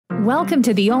Welcome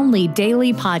to the only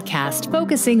daily podcast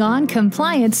focusing on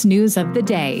compliance news of the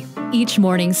day. Each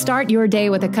morning, start your day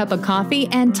with a cup of coffee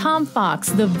and Tom Fox,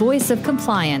 the voice of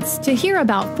compliance, to hear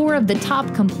about 4 of the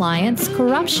top compliance,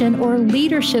 corruption, or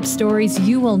leadership stories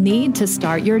you will need to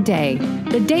start your day.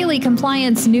 The Daily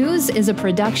Compliance News is a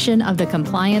production of the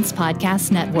Compliance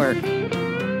Podcast Network.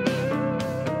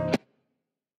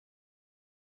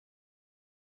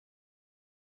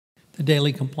 The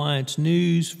Daily Compliance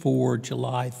News for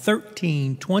July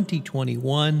 13,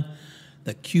 2021,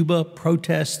 the Cuba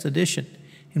Protest Edition.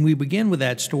 And we begin with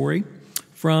that story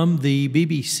from the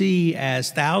BBC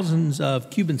as thousands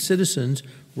of Cuban citizens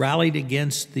rallied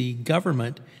against the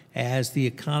government as the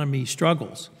economy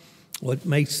struggles. What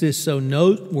makes this so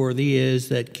noteworthy is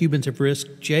that Cubans have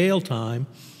risked jail time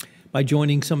by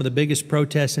joining some of the biggest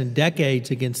protests in decades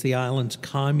against the island's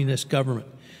communist government.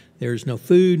 There's no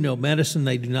food, no medicine.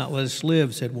 They do not let us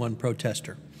live, said one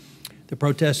protester. The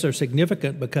protests are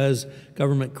significant because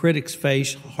government critics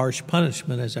face harsh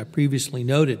punishment, as I previously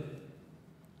noted.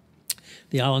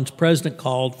 The island's president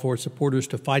called for supporters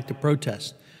to fight the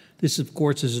protests. This, of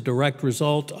course, is a direct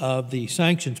result of the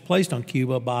sanctions placed on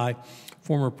Cuba by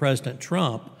former President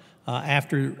Trump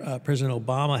after President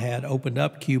Obama had opened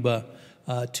up Cuba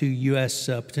to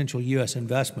potential U.S.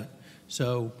 investment.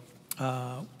 So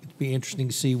it'd be interesting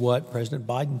to see what President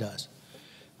Biden does.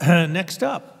 Next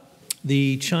up,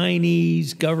 the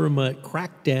Chinese government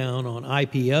crackdown on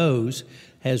IPOs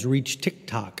has reached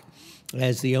TikTok,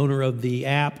 as the owner of the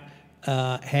app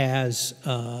has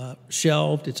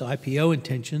shelved its IPO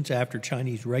intentions after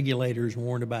Chinese regulators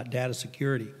warned about data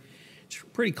security. It's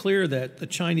pretty clear that the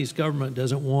Chinese government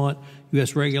doesn't want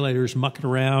U.S. regulators mucking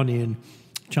around in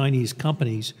Chinese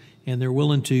companies, and they're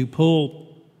willing to pull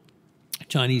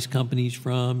Chinese companies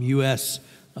from U.S.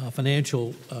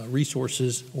 Financial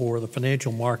resources or the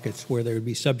financial markets, where they would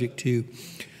be subject to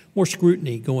more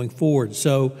scrutiny going forward.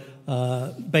 So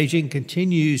Beijing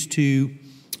continues to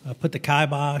put the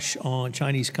kibosh on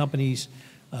Chinese companies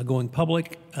going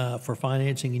public for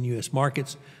financing in U.S.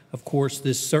 markets. Of course,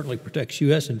 this certainly protects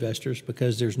U.S. investors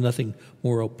because there's nothing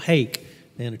more opaque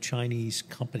than a Chinese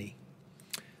company.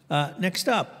 Next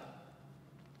up,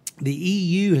 the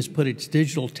EU has put its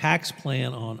digital tax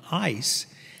plan on ice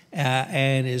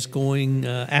and is going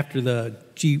after the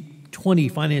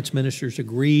G20 finance ministers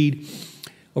agreed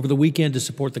over the weekend to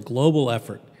support the global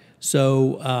effort.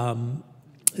 So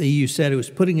the EU said it was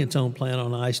putting its own plan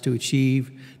on ice to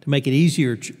make it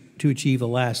easier to achieve the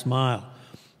last mile.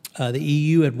 The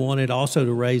EU had wanted also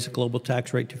to raise the global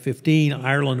tax rate to 15.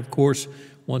 Ireland, of course,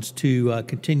 wants to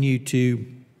continue to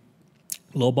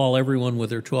lowball everyone with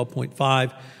their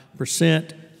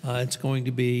 12.5%. It's going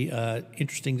to be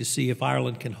interesting to see if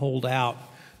Ireland can hold out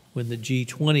when the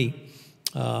G20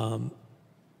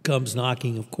 comes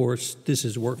knocking. Of course, this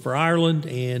is work for Ireland,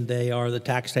 and they are the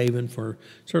tax haven for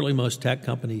certainly most tech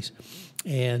companies.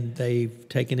 And they've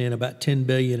taken in about $10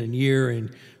 billion a year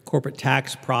in corporate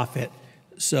tax profit.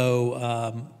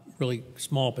 So really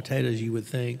small potatoes, you would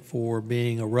think, for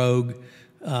being a rogue,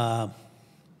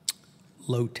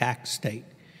 low-tax state.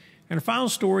 And our final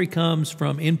story comes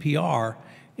from NPR,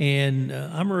 and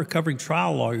I'm a recovering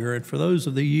trial lawyer, and for those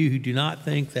of you who do not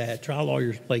think that trial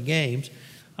lawyers play games,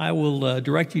 I will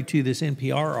direct you to this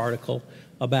NPR article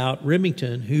about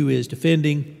Remington, who is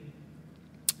defending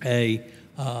a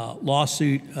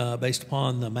lawsuit based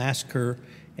upon the massacre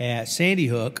at Sandy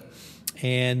Hook.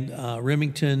 And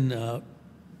Remington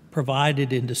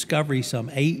provided in discovery some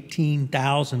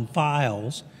 18,000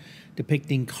 files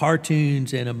depicting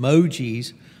cartoons and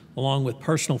emojis, along with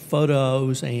personal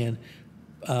photos and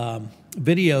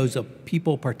videos of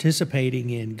people participating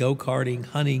in go-karting,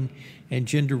 hunting, and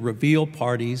gender reveal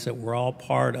parties that were all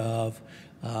part of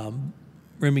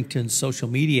Remington's social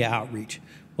media outreach.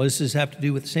 What does this have to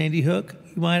do with Sandy Hook,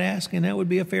 you might ask? And that would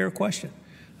be a fair question.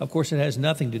 Of course, it has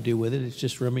nothing to do with it. It's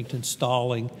just Remington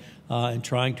stalling and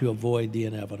trying to avoid the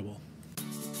inevitable.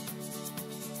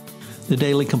 The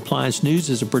Daily Compliance News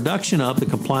is a production of the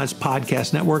Compliance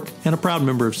Podcast Network and a proud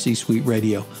member of C-Suite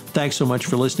Radio. Thanks so much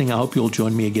for listening. I hope you'll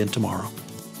join me again tomorrow.